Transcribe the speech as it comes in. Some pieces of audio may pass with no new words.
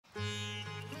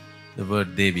The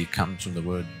word Devi comes from the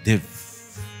word Div.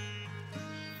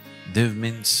 Div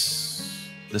means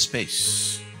the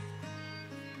space.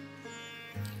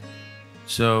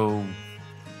 So,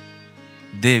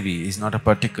 Devi is not a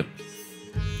particle,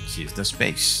 she is the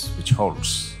space which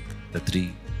holds the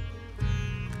three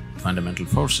fundamental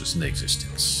forces in the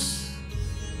existence.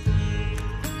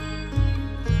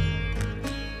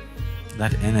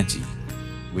 That energy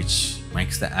which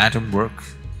makes the atom work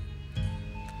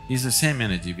is the same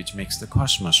energy which makes the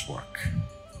cosmos work.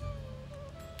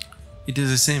 It is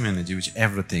the same energy which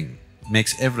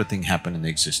makes everything happen in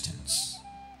existence.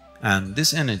 And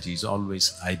this energy is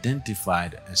always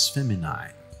identified as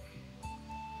feminine.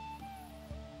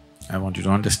 I want you to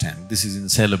understand, this is in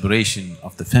celebration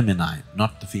of the feminine,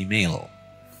 not the female.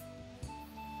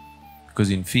 Because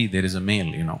in Phi there is a male,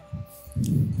 you know.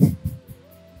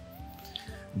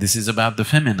 This is about the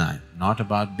feminine, not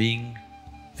about being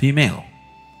female.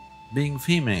 Being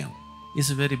female is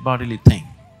a very bodily thing.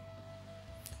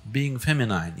 Being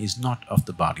feminine is not of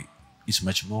the body, it's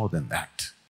much more than that.